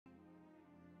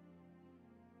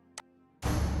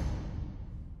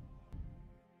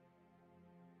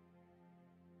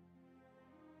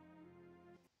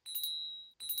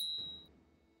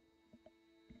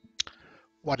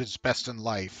What is best in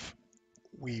life?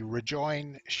 We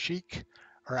rejoin Sheik,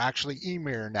 or actually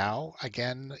Emir now,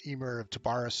 again, Emir of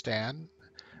Tabaristan.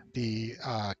 The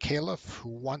Caliph who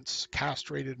once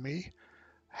castrated me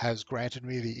has granted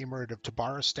me the Emirate of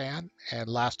Tabaristan, and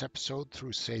last episode,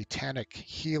 through satanic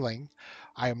healing,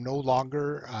 I am no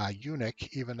longer a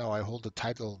eunuch, even though I hold the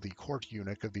title of the court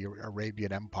eunuch of the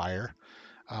Arabian Empire.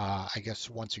 I guess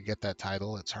once you get that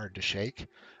title, it's hard to shake.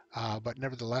 But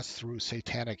nevertheless, through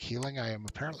satanic healing, I am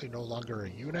apparently no longer a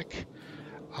eunuch.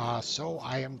 So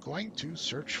I am going to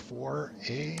search for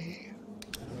a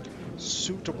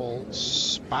suitable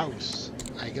spouse.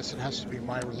 I guess it has to be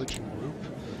my religion group.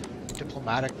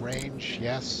 Diplomatic range,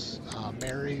 yes.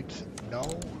 Married,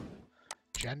 no.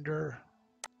 Gender,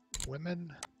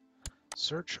 women.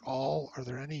 Search all. Are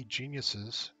there any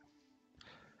geniuses?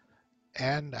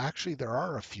 And actually, there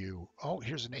are a few. Oh,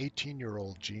 here's an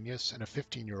 18-year-old genius and a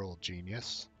 15-year-old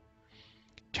genius.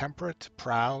 Temperate,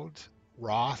 proud,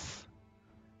 wroth,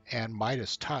 and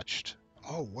Midas touched.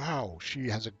 Oh, wow. She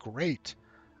has a great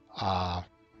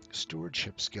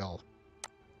stewardship skill.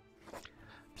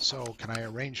 So, can I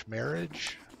arrange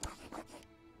marriage?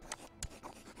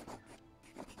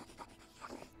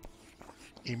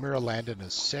 Emir Elanden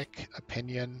is sick.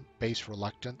 Opinion, base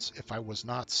reluctance. If I was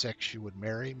not sick, she would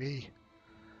marry me.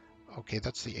 Okay,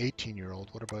 that's the 18-year-old.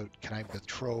 What about, can I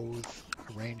betroth,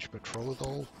 arrange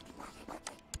betrothal?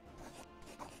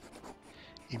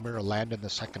 Emir Elanden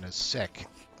II is sick.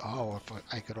 Oh, if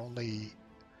I could only,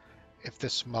 if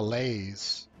this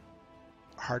malaise,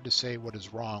 hard to say what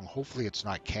is wrong. Hopefully it's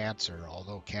not cancer,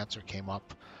 although cancer came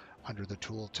up under the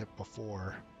tooltip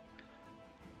before.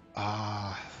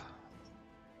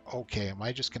 Okay, am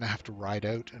I just going to have to ride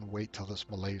out and wait till this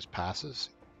malaise passes?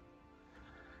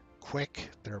 Quick,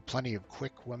 there are plenty of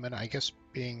quick women. I guess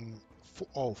being,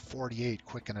 48,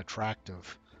 quick and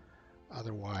attractive.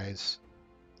 Otherwise,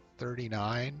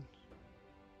 39.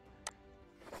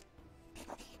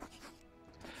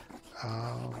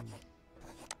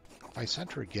 If I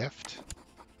sent her a gift,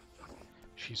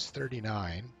 she's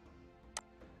 39,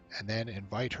 and then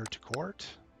invite her to court,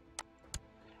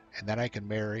 and then I can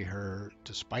marry her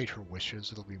despite her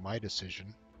wishes. It'll be my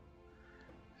decision.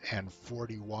 And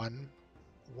 41,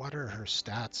 what are her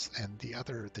stats? And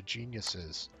the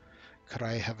geniuses, could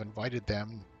I have invited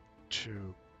them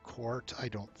to court? I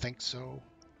don't think so.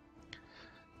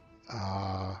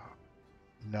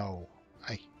 No,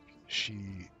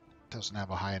 she doesn't have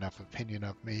a high enough opinion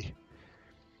of me.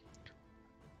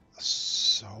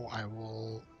 So I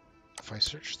will, if I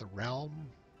search the realm,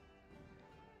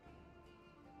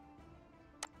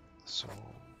 so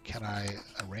can I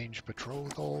arrange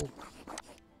betrothal?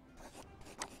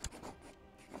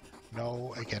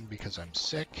 No, again, because I'm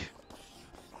sick.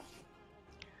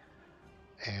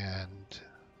 And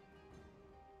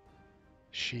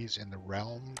she's in the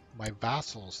realm. My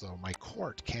vassals, though, my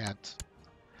court can't.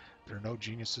 There are no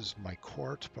geniuses in my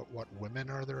court, but what women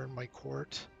are there in my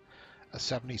court? A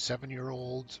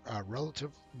 77-year-old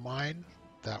relative of mine,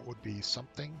 that would be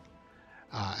something.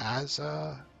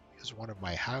 Asa is one of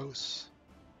my house.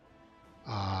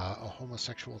 A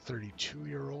homosexual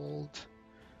 32-year-old.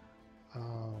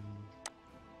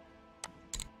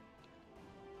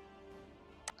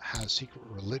 Has secret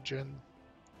religion.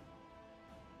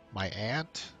 My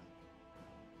aunt.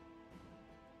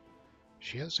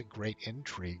 She has a great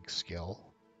intrigue skill.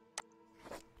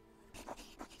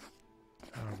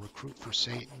 Recruit for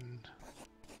Satan.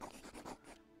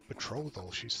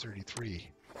 Betrothal, she's 33.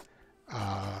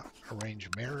 Arrange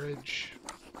marriage.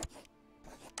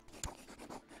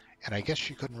 And I guess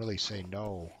she couldn't really say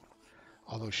no.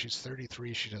 Although she's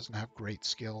 33, she doesn't have great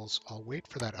skills. I'll wait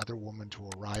for that other woman to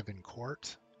arrive in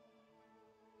court.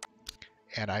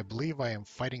 And I believe I am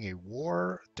fighting a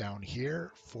war down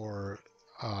here for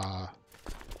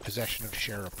possession of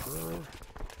Sharapur.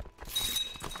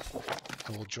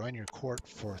 I will join your court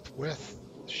forthwith.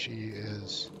 She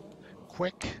is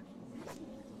quick,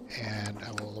 and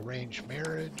I will arrange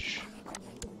marriage.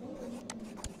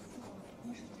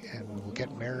 And we will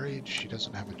get married. She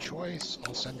doesn't have a choice.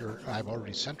 I'll send her, I've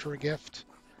already sent her a gift.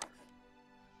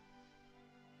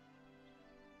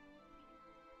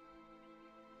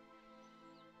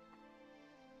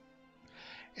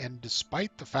 And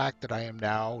despite the fact that I am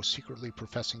now secretly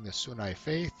professing the Sunni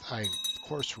faith, I, of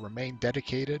course, remain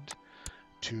dedicated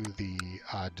to the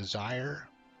desire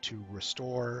to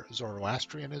restore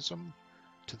Zoroastrianism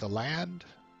to the land.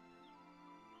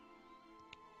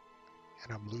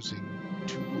 And I'm losing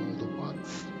 2 gold a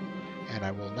month. And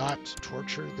I will not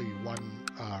torture the one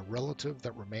relative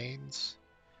that remains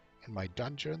in my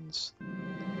dungeons.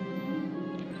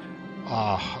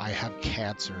 I have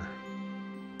cancer.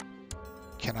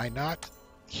 Can I not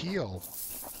heal?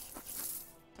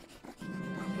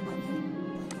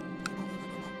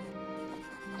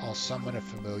 I'll summon a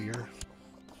familiar.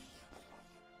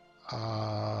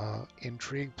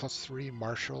 Intrigue +3,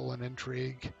 martial and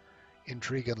intrigue.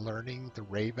 Intrigue and learning, the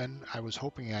raven. I was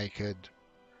hoping I could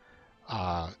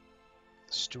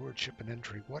stewardship and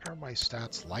intrigue. What are my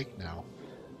stats like now?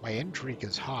 My intrigue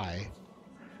is high.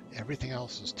 Everything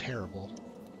else is terrible.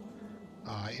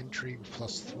 Intrigue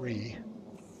 +3.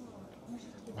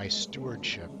 My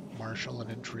stewardship, martial and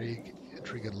intrigue,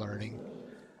 intrigue and learning.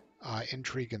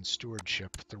 Intrigue and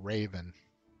stewardship, the raven.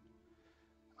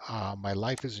 My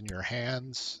life is in your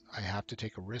hands. I have to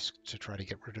take a risk to try to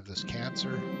get rid of this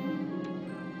cancer.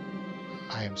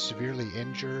 I am severely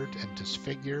injured and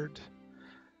disfigured.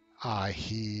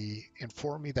 He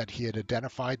informed me that he had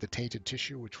identified the tainted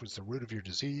tissue, which was the root of your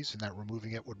disease, and that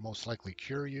removing it would most likely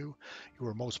cure you. You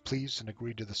were most pleased and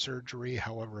agreed to the surgery.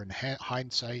 However, in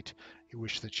hindsight, you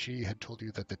wish that she had told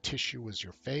you that the tissue was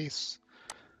your face.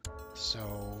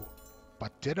 So,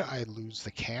 but did I lose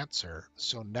the cancer?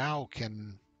 So now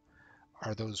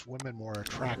are those women more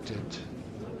attracted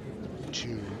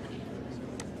to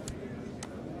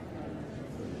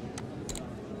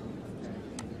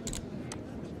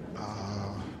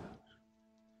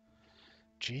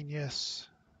genius,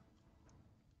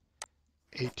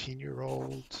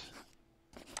 18-year-old,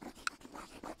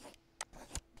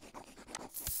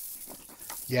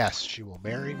 yes, she will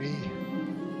marry me.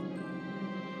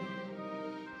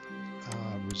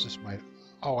 Resist my,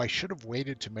 oh, I should have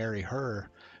waited to marry her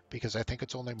because I think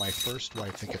it's only my first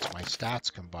wife that gets my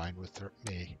stats combined with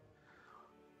me.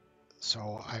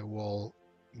 So I will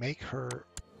make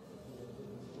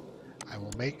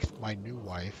my new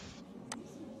wife.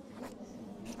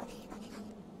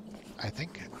 I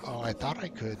think, oh, I thought I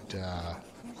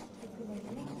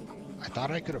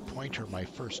could appoint her my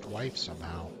first wife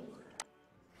somehow.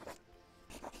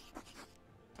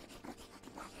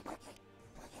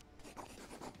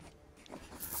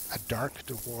 A dark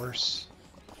divorce.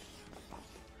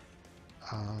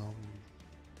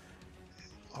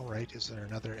 All right, is there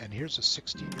another? And here's a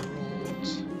 16-year-old.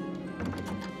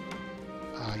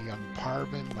 Young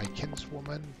Parvin, my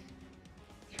kinswoman.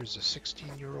 Here's a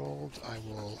 16-year-old. I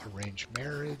will arrange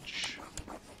marriage.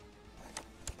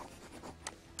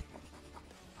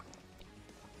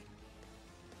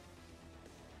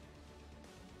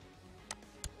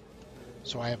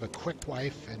 So I have a quick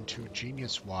wife and 2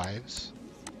 genius wives.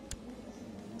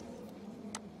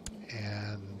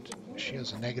 And she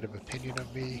has a negative opinion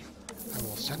of me. I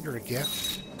will send her a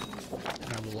gift,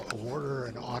 and I will award her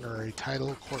an honorary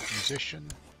title, court musician.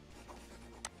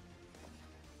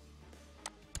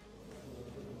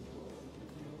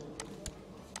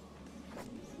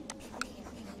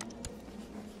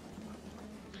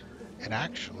 And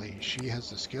actually, she has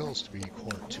the skills to be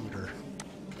court tutor.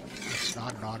 It's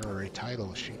not an honorary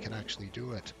title. She can actually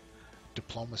do it.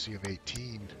 Diplomacy of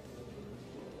 18.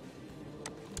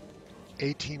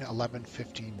 18, 11,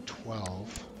 15,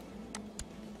 12.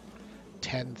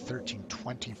 10, 13,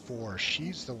 24.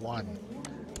 She's the one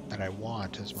that I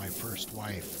want as my first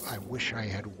wife. I wish I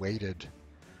had waited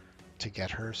to get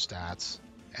her stats.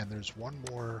 And there's one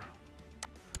more.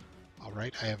 All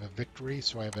right, I have a victory,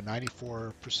 so I have a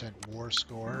 94% war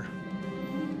score.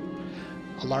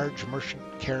 A large merchant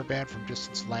caravan from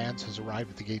distant lands has arrived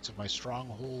at the gates of my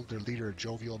stronghold. Their leader, a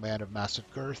jovial man of massive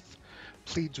girth,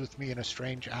 pleads with me in a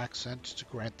strange accent to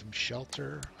grant them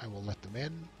shelter. I will let them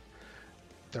in.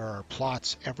 There are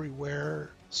plots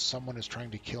everywhere. Someone is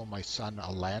trying to kill my son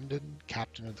Elanden,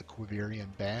 captain of the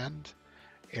Quivirian band,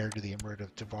 heir to the Emirate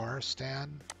of Tavaristan.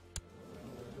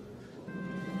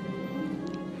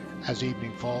 As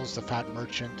evening falls, the fat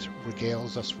merchant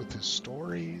regales us with his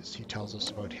stories. He tells us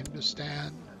about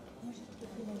Hindustan.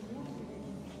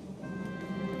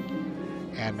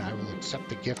 And I will accept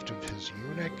the gift of his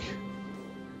eunuch,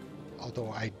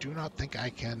 although I do not think I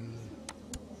can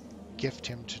gift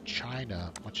him to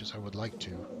China, much as I would like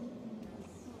to.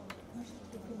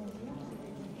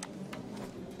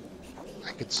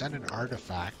 I could send an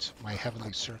artifact, my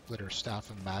heavenly circlet or staff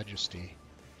of majesty.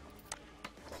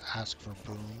 Ask for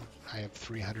boon. I have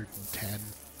 310.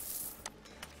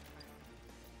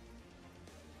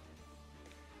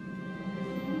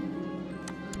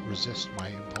 Resist my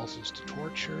impulses to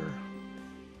torture.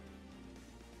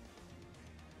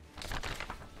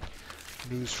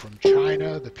 News from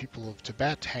China. The people of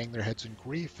Tibet hang their heads in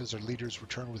grief as their leaders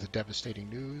return with the devastating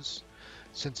news.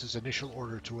 Since his initial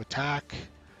order to attack,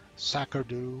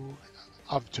 Sakardu,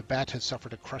 of Tibet has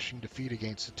suffered a crushing defeat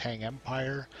against the Tang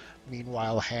Empire.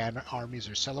 Meanwhile, Han armies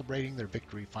are celebrating their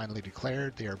victory finally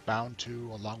declared. They are bound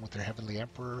to, along with their heavenly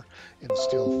emperor,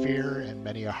 instill fear in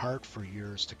many a heart for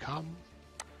years to come.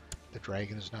 The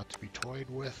dragon is not to be toyed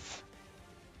with.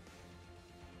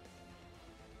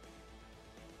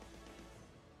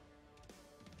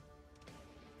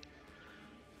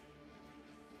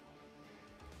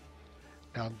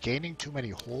 Now I'm gaining too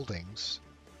many holdings,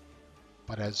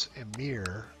 but as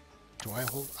Emir, do I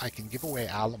hold? I can give away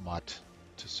Alamut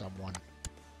to someone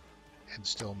and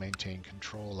still maintain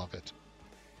control of it.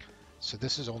 So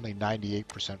this is only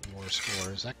 98% war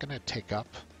score. Is that going to take up?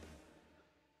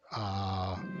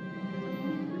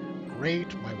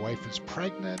 Great, my wife is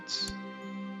pregnant.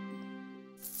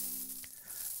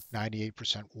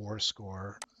 98% war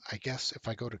score. I guess if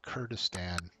I go to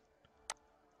Kurdistan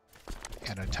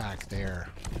and attack there,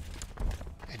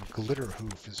 and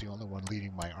Glitterhoof is the only one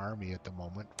leading my army at the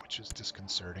moment, which is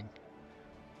disconcerting.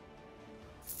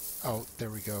 Oh, there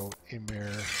we go,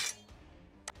 Emir.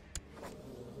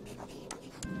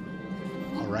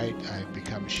 Alright, I've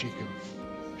become Sheik of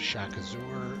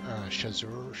Shahrazur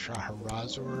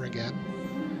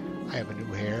again. I have a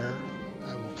new heir.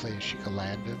 I will play Sheik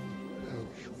Elanden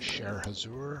of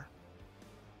Shahrazur.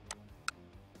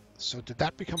 So did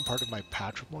that become part of my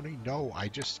patrimony? No, I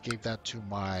just gave that to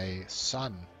my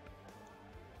son.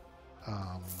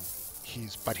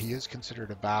 But he is considered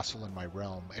a vassal in my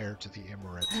realm, heir to the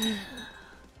emirate.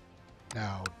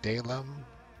 Now, Dalem,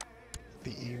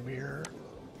 the emir.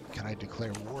 Can I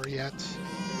declare war yet?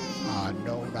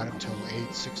 No, not until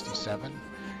 867.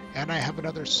 And I have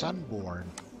another son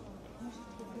born.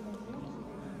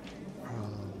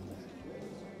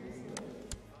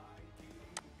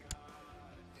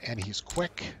 And he's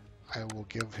quick. I will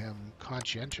give him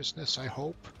conscientiousness, I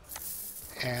hope.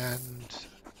 And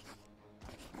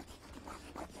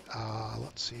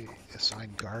let's see,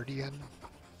 assign guardian.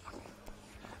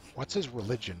 What's his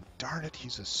religion? Darn it,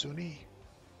 he's a Sunni.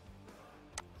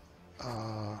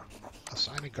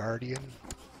 Assign a guardian.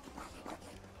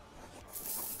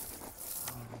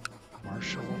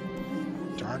 Marshal.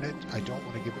 Darn it, I don't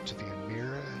want to give it to the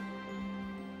Emir.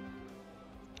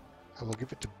 I will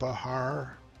give it to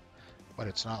Bahar. But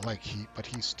it's not like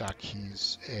he's stuck.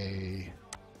 He's a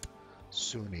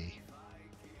Sunni.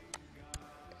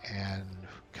 And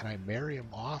can I marry him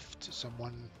off to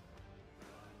someone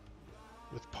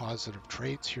with positive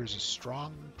traits? Here's a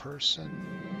strong person.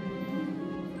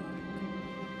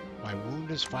 My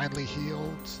wound is finally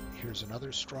healed. Here's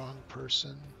another strong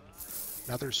person.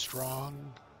 Another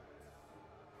strong,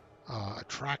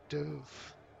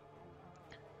 attractive.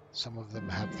 Some of them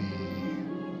have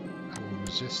I will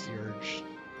resist the urge.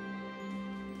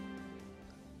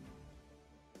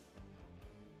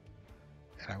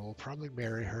 And I will probably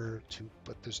marry her too,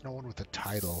 but there's no one with a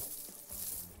title.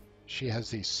 She has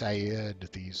these Sayyid,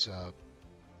 these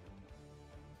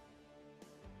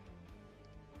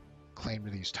claim to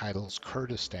these titles.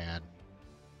 Kurdistan.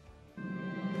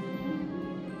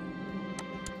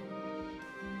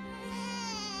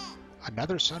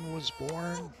 Another son was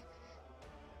born.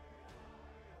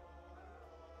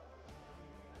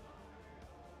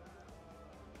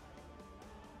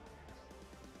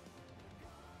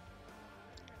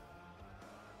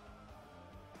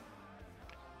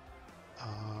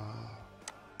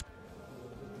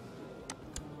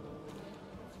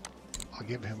 I'll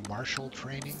give him martial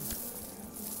training.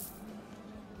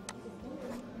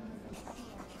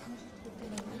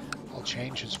 I'll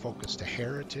change his focus to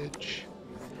heritage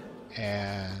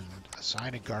and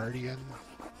assign a guardian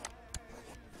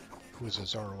who is a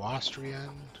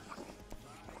Zoroastrian.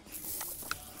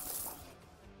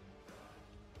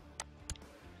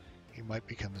 He might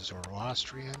become a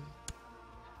Zoroastrian.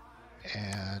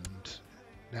 And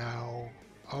now,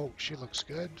 oh, she looks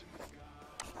good.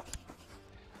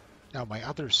 Now my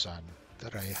other son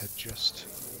that I had just...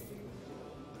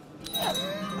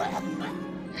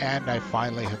 And I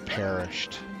finally have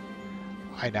perished.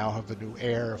 I now have the new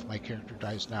heir. If my character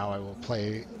dies now, I will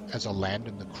play as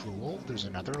Elanden the Cruel. There's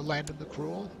another Elanden the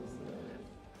Cruel.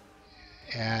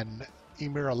 And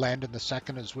Emir Elanden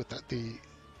II is with the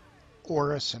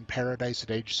Horus in paradise at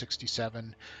age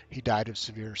 67. He died of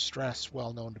severe stress,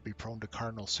 well known to be prone to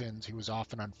carnal sins. He was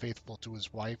often unfaithful to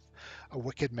his wife. A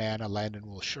wicked man, Elanden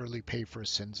will surely pay for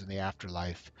his sins in the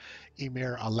afterlife.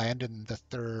 Emir Elanden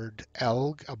III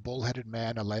Elg, a bullheaded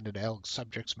man, Elanden Elg's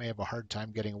subjects may have a hard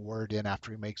time getting a word in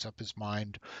after he makes up his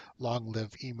mind. Long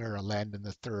live Emir Elanden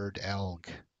III Elg.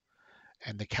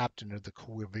 And the captain of the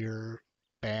Quiver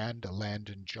band,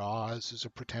 Elanden Jaws, is a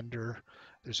pretender.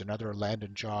 There's another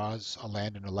Elanden Jaws,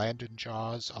 Elanden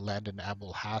Jaws, Elanden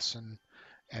Abul Hassan,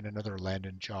 and another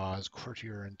Landon Jaws,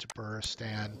 courtier in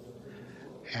Tabaristan.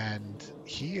 And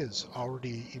he is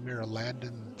already Emir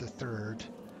Elanden III,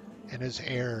 and his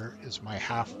heir is my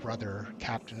half-brother,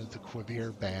 captain of the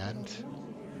Quivir band.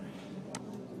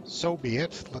 So be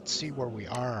it. Let's see where we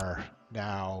are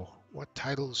now. What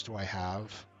titles do I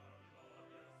have?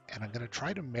 And I'm going to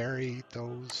try to marry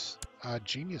those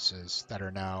geniuses that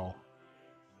are now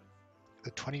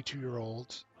the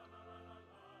 22-year-olds.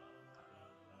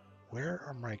 Where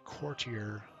are my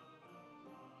courtier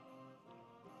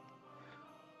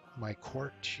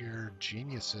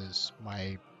geniuses,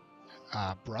 my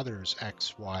brother's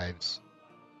ex-wives?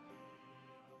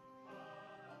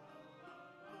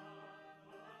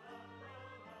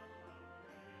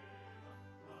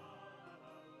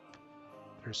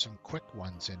 There's some quick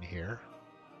ones in here.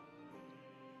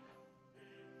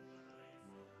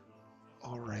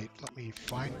 All right, let me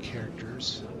find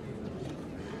characters.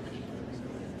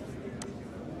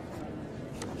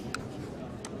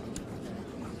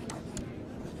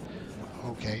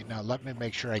 Okay, now let me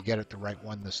make sure I get it the right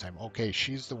one this time. Okay,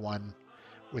 she's the one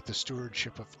with the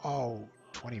stewardship of,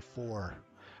 24.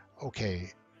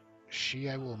 Okay, she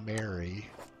I will marry.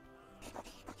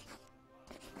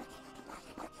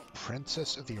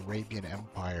 Princess of the Arabian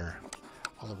Empire.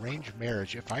 I'll arrange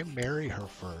marriage. If I marry her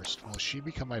first, will she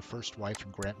become my first wife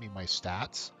and grant me my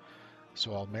stats?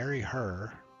 So I'll marry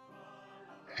her,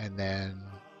 and then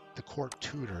the court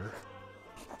tutor.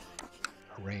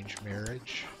 Arrange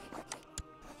marriage.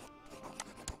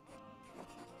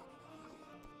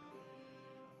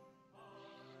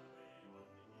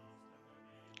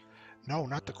 No,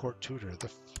 not the court tutor, the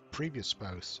previous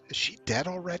spouse. Is she dead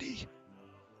already?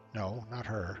 No, not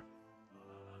her.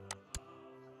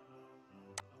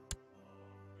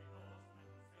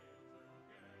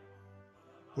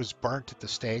 Was burnt at the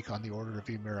stake on the order of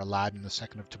Emir Elanden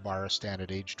II of Tabaristan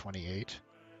at age 28.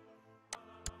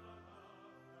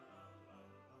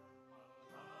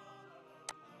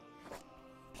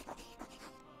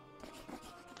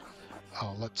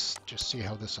 Oh, let's just see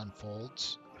how this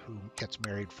unfolds. Who gets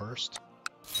married first?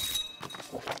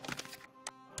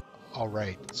 All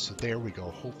right, so there we go.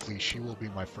 Hopefully she will be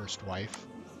my first wife.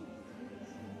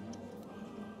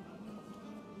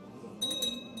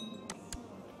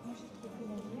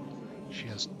 She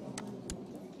has...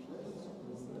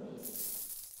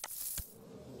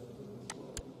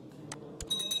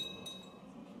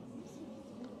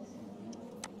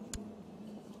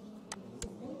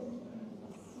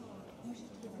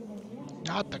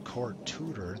 Not the court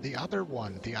tutor, the other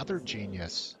one, the other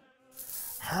genius.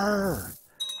 Her!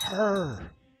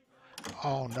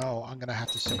 Oh no, I'm gonna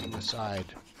have to set you aside.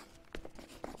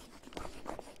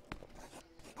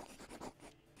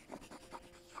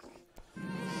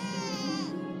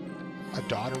 A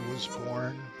daughter was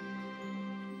born.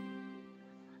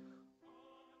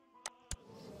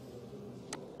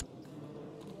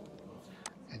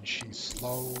 And she's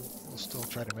slow. We'll still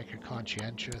try to make her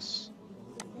conscientious.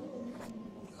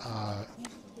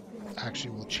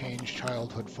 Actually, we'll change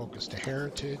childhood focus to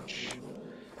heritage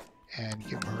and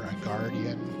give her a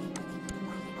guardian,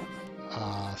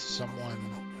 someone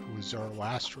who is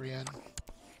Zoroastrian,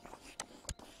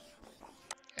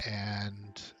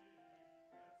 and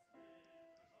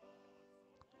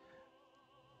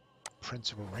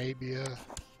Prince of Arabia.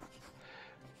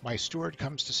 My steward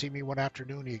comes to see me one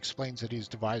afternoon. He explains that he's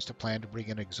devised a plan to bring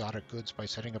in exotic goods by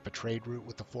setting up a trade route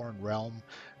with the foreign realm.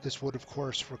 This would, of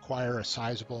course, require a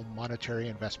sizable monetary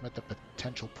investment. The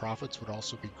potential profits would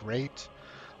also be great.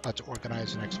 Let's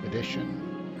organize an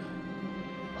expedition.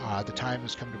 The time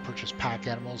has come to purchase pack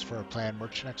animals for a planned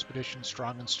merchant expedition.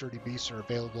 Strong and sturdy beasts are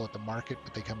available at the market,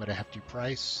 but they come at a hefty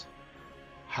price.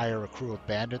 Hire a crew of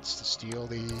bandits to steal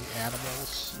the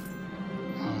animals.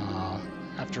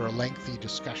 After a lengthy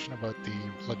discussion about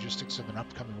the logistics of an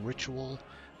upcoming ritual,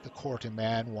 the court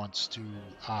man wants to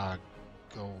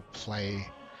go play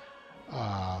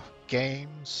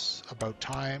games. About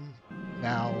time.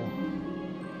 Now,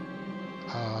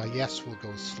 yes, we'll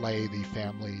go slay the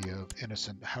family of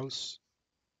innocent house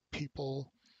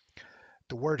people.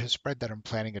 The word has spread that I'm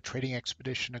planning a trading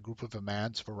expedition. A group of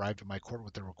Amans have arrived at my court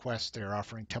with a request. They are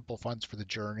offering temple funds for the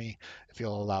journey if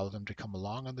you'll allow them to come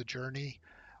along on the journey.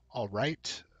 All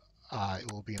right.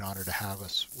 It will be an honor to have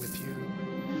us with you.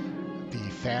 The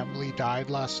family died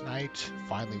last night.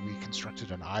 Finally, we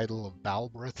constructed an idol of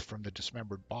Balbrith from the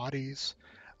dismembered bodies.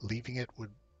 Leaving it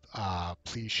would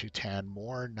please Shaitan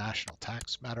more. National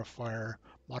tax modifier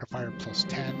plus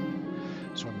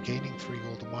 10. So I'm gaining 3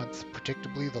 gold a month.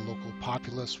 Predictably, the local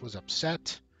populace was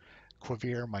upset.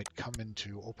 Quivir might come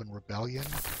into open rebellion.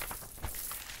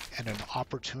 and an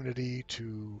opportunity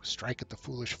to strike at the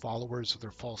foolish followers of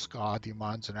their false god. The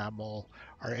Imans and Amul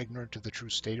are ignorant of the true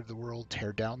state of the world,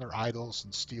 tear down their idols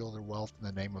and steal their wealth in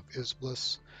the name of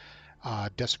Iblis,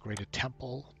 desecrate a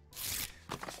temple,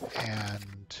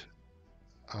 and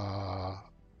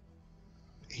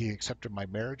he accepted my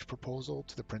marriage proposal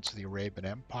to the Prince of the Arabian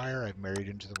Empire. I've married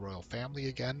into the royal family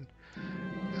again.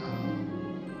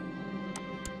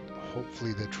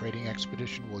 Hopefully the trading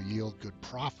expedition will yield good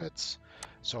profits.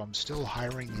 So I'm still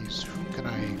hiring these who can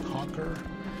I conquer.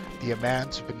 The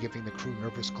Amans have been giving the crew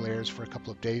nervous glares for a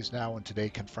couple of days now, and today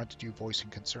confronted you voicing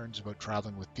concerns about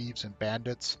traveling with thieves and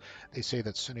bandits. They say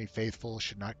that Sunni faithful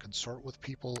should not consort with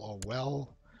people. Oh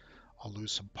well, I'll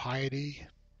lose some piety.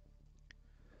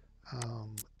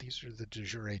 These are the de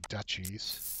jure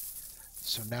duchies.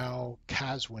 So now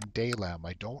Kazwin Dalam.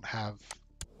 I don't have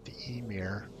the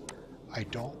Emir. I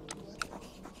don't.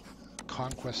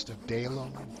 Conquest of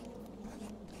Dalam.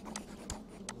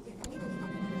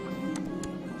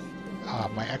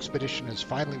 My expedition has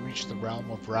finally reached the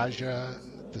realm of Raja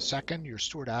II. Your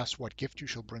steward asks what gift you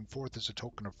shall bring forth as a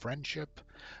token of friendship.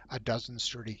 A dozen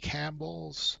sturdy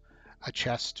camels, a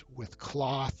chest with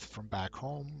cloth from back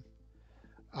home,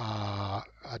 a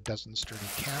dozen sturdy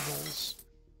camels.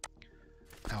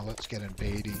 Now let's get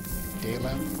invading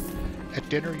Dalam. At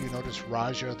dinner, you notice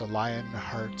Raja, the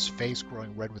Lionheart's face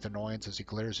growing red with annoyance as he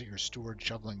glares at your steward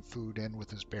shoveling food in with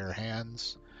his bare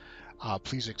hands.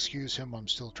 Please excuse him. I'm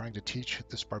still trying to teach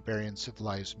this barbarian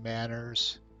civilized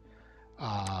manners.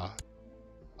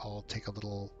 I'll take a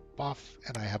little buff,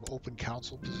 and I have open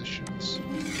council positions.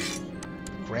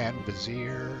 Grand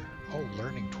Vizier. Oh,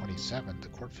 learning 27. The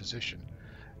court physician.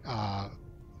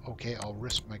 Okay, I'll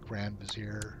risk my Grand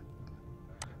Vizier.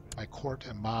 My court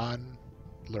Iman,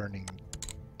 learning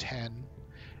 10,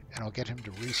 and I'll get him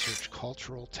to research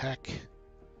cultural tech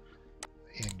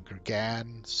in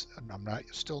Gurgan. I'm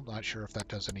still not sure if that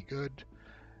does any good.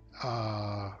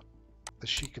 The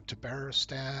Sheik of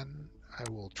Tabaristan, I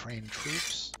will train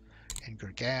troops in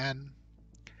Gurgan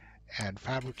and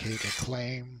fabricate a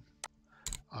claim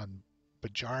on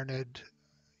Bajarnid.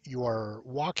 You are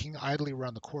walking idly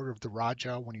around the corner of the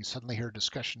Raja when you suddenly hear a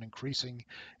discussion increasing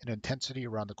in intensity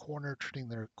around the corner. Turning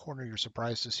the corner, you're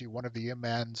surprised to see one of the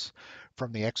Imams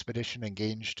from the expedition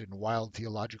engaged in wild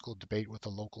theological debate with a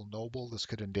local noble. This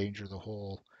could endanger the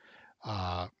whole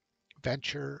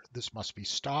venture. This must be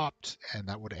stopped, and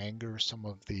that would anger some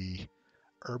of the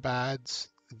Urbads.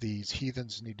 These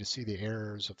heathens need to see the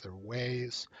errors of their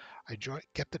ways. I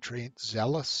get the trait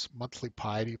Zealous, monthly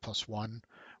piety +1.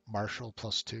 Martial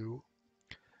 +2,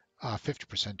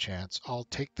 50% chance. I'll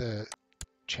take the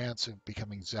chance of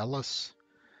becoming zealous,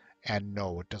 and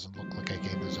no, it doesn't look like I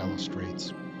gained the zealous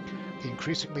traits. The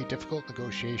increasingly difficult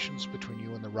negotiations between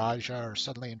you and the Raja are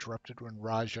suddenly interrupted when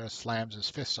Raja slams his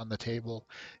fists on the table.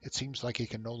 It seems like he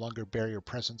can no longer bear your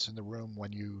presence in the room.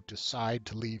 When you decide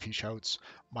to leave, he shouts,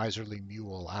 "Miserly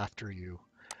mule," after you.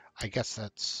 I guess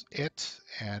that's it,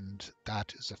 and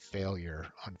that is a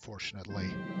failure,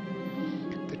 unfortunately.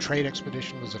 The trade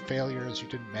expedition was a failure as you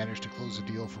didn't manage to close a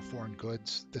deal for foreign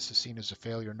goods. This is seen as a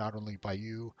failure not only by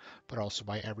you, but also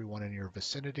by everyone in your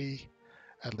vicinity.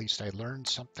 At least I learned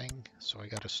something, so I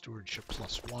got a stewardship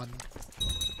 +1.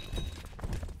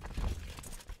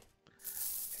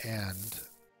 And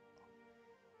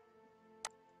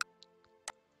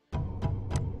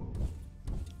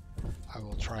I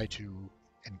will try to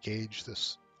engage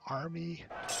this army.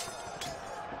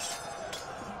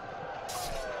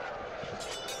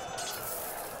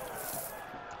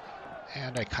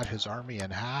 And I cut his army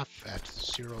in half. At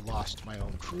 0, lost my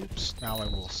own troops. Now I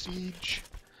will siege.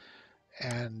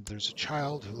 And there's a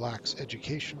child who lacks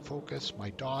education focus,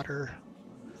 my daughter.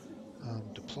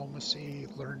 Diplomacy,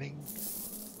 learning.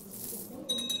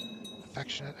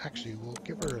 Affectionate. Actually, we'll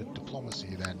give her a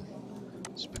diplomacy then.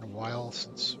 It's been a while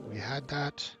since we had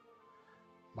that.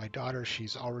 My daughter,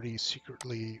 she's already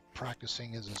secretly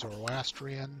practicing as a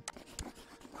Zoroastrian.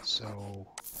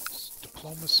 So,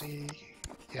 diplomacy.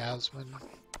 Yasmin,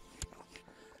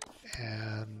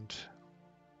 and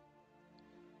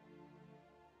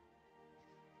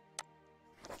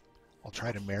I'll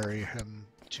try to marry him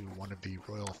to one of the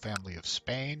royal family of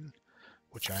Spain,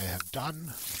 which I have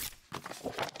done.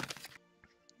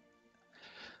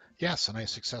 Yes, and I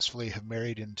successfully have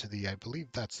married into the, I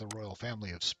believe that's the royal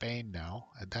family of Spain now,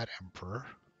 and that emperor.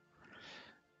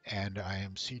 And I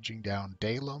am sieging down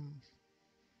Dalam.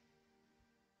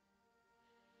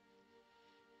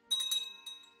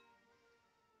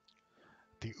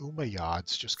 The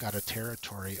Umayyads just got a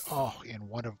territory. Oh, in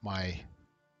one of my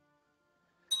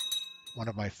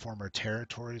former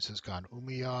territories has gone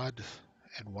Umayyad,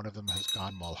 and one of them has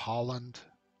gone Mulholland.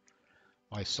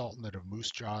 my Sultanate of Moose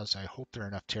Jaws. I hope there are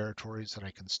enough territories that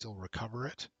I can still recover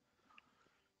it.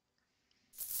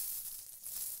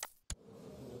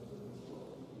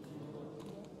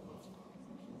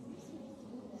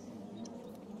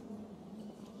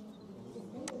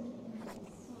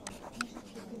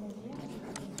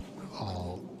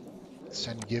 I'll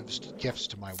send gifts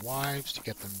to my wives to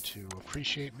get them to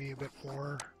appreciate me a bit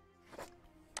more.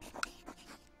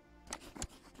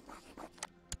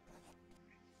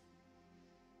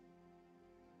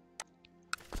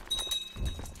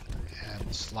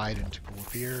 And slide into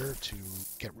Guavir to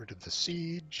get rid of the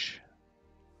siege.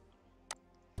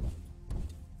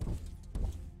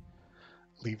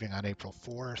 Leaving on April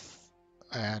 4th,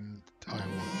 and I will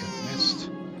get missed.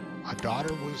 A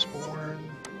daughter was born.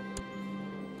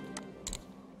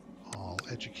 I'll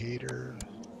educate her.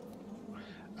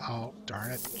 Oh,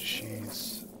 darn it,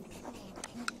 she's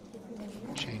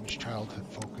changed childhood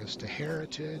focus to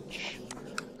heritage.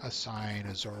 Assign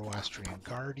a Zoroastrian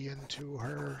guardian to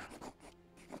her.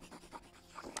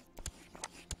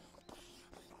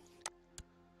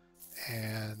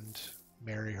 And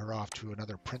marry her off to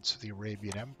another prince of the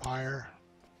Arabian Empire.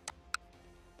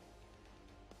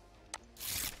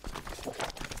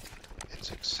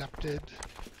 It's accepted.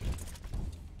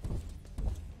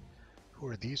 Who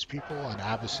are these people? An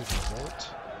Abbasid revolt.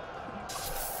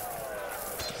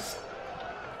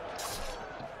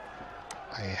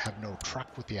 I have no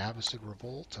truck with the Abbasid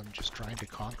revolt. I'm just trying to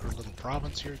conquer a little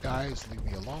province here, guys. Leave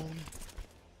me alone.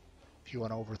 If you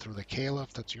want to overthrow the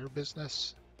Caliph, that's your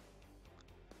business.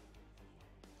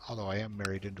 Although I am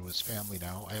married into his family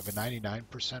now. I have a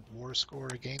 99% war score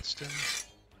against him.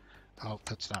 Oh,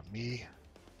 that's not me.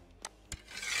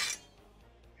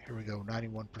 Here we go,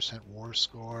 91% war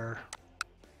score.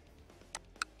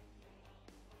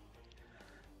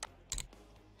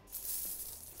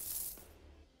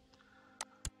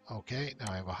 Okay,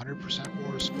 now I have 100%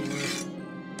 war score.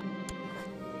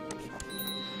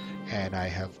 And I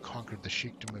have conquered the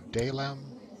Sheikdom of Daylem.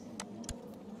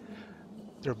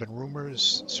 There have been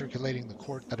rumors circulating the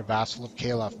court that a vassal of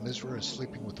Caliph Misra is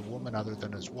sleeping with a woman other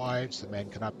than his wives. The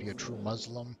man cannot be a true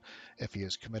Muslim if he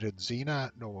has committed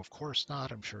zina. No, of course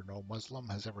not. I'm sure no Muslim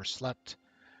has ever slept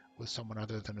with someone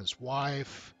other than his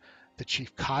wife. The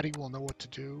chief Qadi will know what to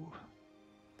do.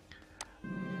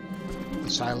 The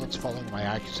silence following my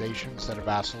accusations that a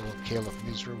vassal of Caliph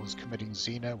Misra was committing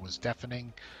zina was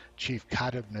deafening. Chief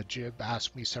Qadi Najib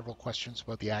asked me several questions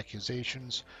about the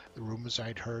accusations, the rumors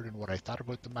I'd heard, and what I thought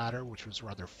about the matter, which was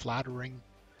rather flattering,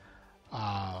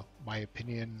 my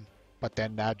opinion. But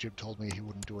then Najib told me he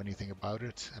wouldn't do anything about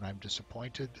it, and I'm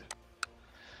disappointed.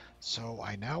 So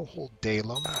I now hold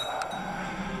Daylem.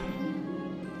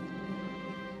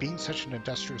 Being such an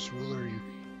industrious ruler, you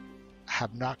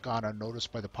have not gone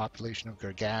unnoticed by the population of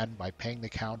Gurgan. By paying the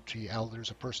county elders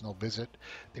a personal visit,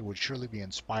 they would surely be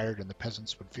inspired and the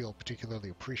peasants would feel particularly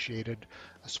appreciated.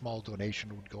 A small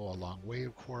donation would go a long way,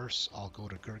 of course. I'll go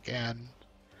to Gurgan.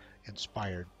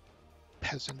 Inspired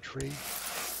peasantry.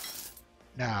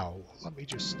 Now, let me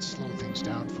just slow things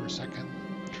down for a second.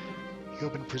 You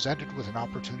have been presented with an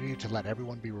opportunity to let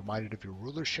everyone be reminded of your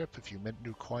rulership. If you mint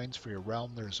new coins for your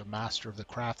realm, there is a master of the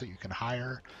craft that you can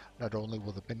hire. Not only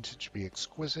will the vintage be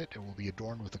exquisite, it will be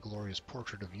adorned with a glorious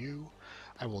portrait of you.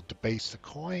 I will debase the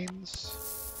coins.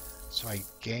 So I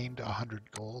gained 100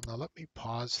 gold. Now let me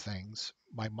pause things.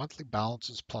 My monthly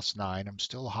balance is +9. I'm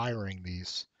still hiring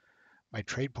these. My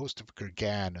trade post of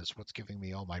Gurgan is what's giving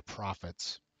me all my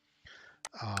profits.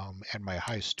 And my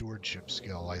high stewardship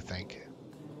skill, I think.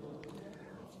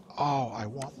 Oh, I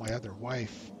want my other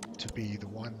wife to be the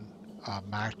one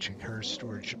matching her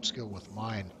stewardship skill with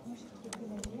mine.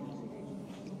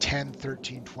 10,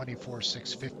 13, 24,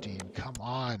 6, 15. Come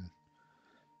on.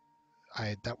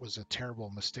 That was a terrible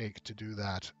mistake to do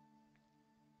that.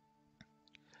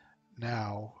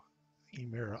 Now,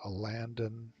 Emir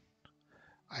Elanden.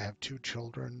 I have 2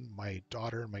 children, my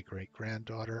daughter and my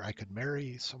great-granddaughter. I could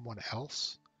marry someone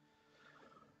else.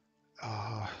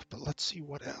 But let's see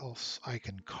what else I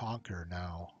can conquer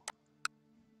now.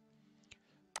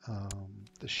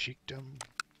 The Sheikdom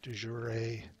de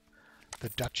Jure, the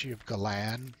Duchy of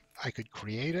Galan. I could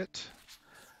create it.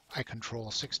 I control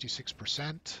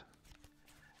 66%,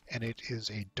 and it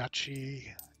is a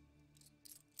duchy,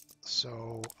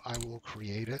 so I will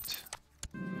create it.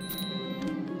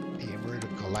 The Emirate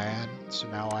of Galan. So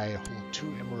now I hold 2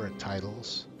 Emirate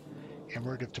titles.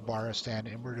 Emirate of Tabaristan,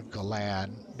 Emirate of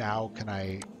Galan. Now can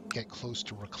I get close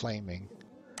to reclaiming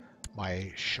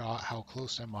my Shah? How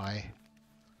close am I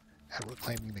at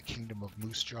reclaiming the Kingdom of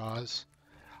Moose Jaws?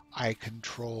 I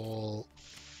control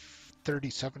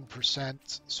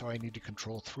 37%, so I need to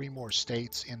control 3 more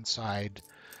states inside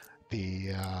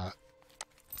the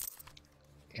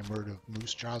Emirate of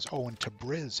Moose Jaws. Oh, and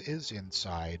Tabriz is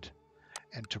inside.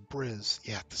 And Tabriz,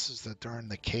 yeah, this is the darn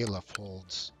the Caliph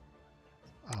holds.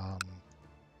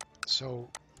 So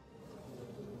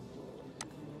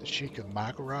the Sheik of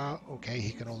Maghera, okay,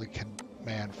 he can only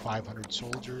command 500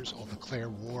 soldiers. I'll declare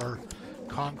war.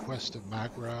 Conquest of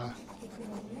Maghera.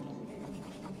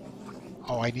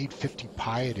 Oh, I need 50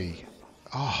 piety.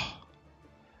 Oh,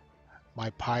 my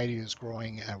piety is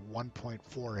growing at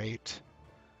 1.48.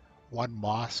 1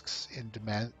 mosques in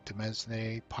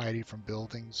Demesne, piety from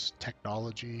buildings,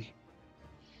 technology.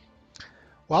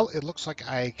 Well, it looks like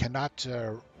I cannot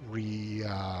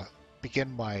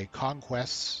begin my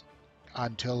conquests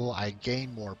until I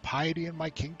gain more piety in my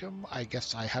kingdom. I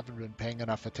guess I haven't been paying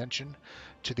enough attention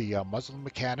to the Muslim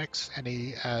mechanics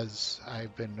as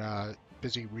I've been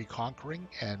busy reconquering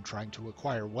and trying to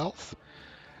acquire wealth.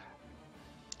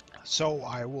 So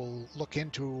I will look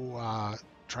into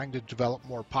trying to develop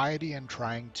more piety and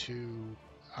trying to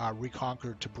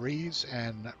reconquer Tabriz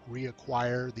and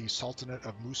reacquire the Sultanate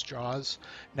of Moose Jaws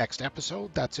next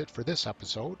episode. That's it for this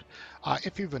episode.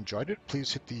 If you've enjoyed it,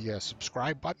 please hit the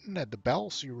subscribe button and the bell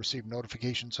so you receive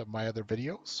notifications of my other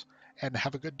videos. And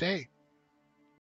have a good day.